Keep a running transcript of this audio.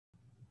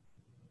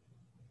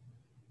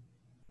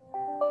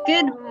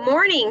Good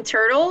morning,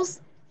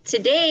 turtles.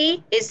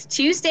 Today is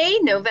Tuesday,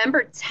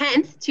 November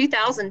 10th,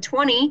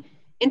 2020,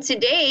 and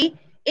today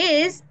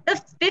is the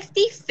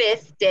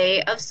 55th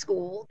day of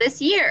school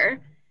this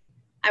year.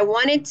 I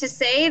wanted to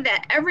say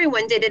that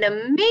everyone did an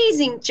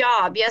amazing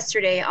job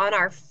yesterday on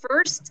our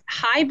first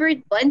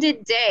hybrid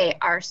blended day.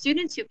 Our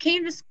students who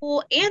came to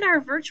school and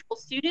our virtual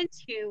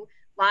students who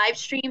live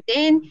streamed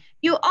in,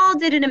 you all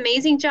did an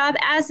amazing job,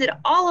 as did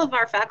all of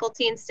our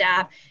faculty and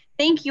staff.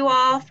 Thank you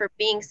all for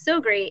being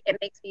so great. It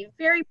makes me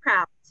very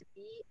proud to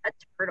be a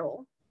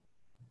turtle.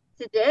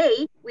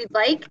 Today, we'd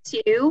like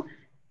to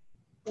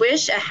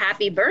wish a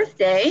happy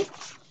birthday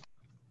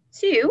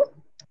to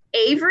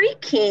Avery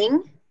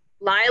King,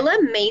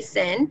 Lila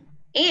Mason,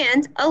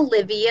 and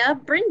Olivia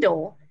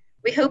Brindle.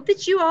 We hope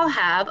that you all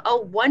have a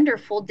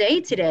wonderful day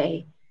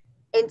today.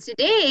 And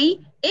today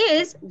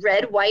is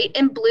Red, White,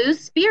 and Blue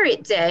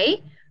Spirit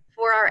Day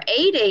for our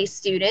A-Day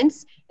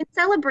students in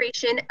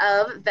celebration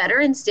of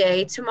Veterans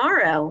Day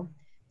tomorrow.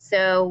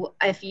 So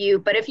if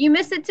you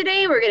miss it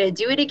today, we're going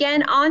to do it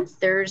again on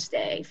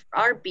Thursday for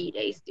our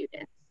B-Day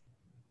students.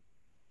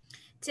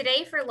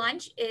 Today for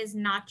lunch is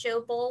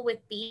nacho bowl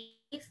with beef,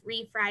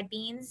 refried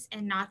beans,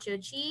 and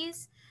nacho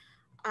cheese.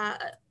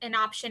 An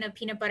option of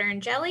peanut butter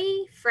and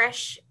jelly,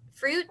 fresh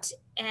fruit,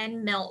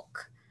 and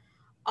milk.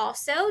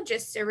 Also,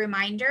 just a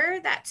reminder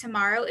that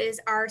tomorrow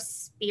is our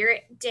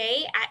Spirit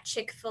Day at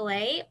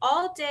Chick-fil-A,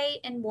 all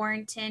day in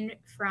Warrenton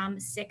from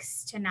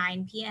 6 to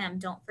 9 p.m.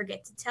 Don't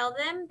forget to tell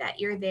them that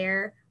you're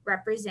there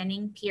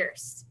representing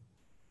Pierce.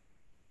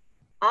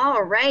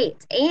 All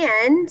right,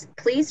 and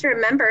please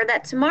remember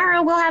that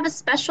tomorrow we'll have a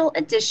special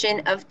edition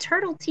of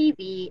Turtle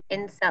TV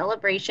in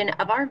celebration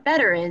of our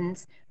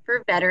veterans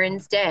for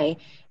Veterans Day.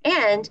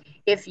 And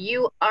if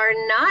you are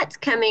not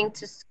coming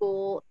to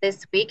school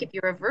this week, if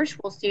you're a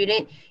virtual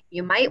student,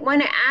 you might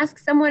want to ask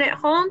someone at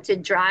home to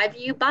drive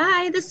you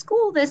by the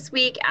school this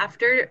week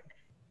after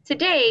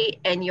today,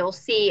 and you'll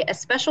see a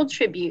special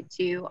tribute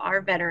to our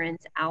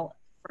veterans out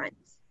front.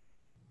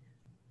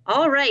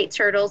 All right,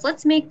 turtles,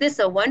 let's make this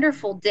a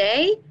wonderful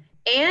day.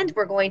 And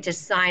we're going to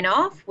sign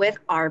off with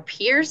our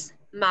Pierce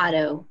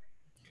motto.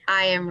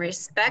 I am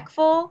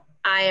respectful,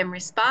 I am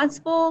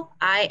responsible,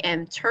 I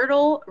am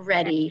turtle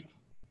ready.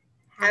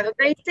 Have a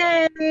great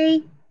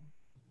day.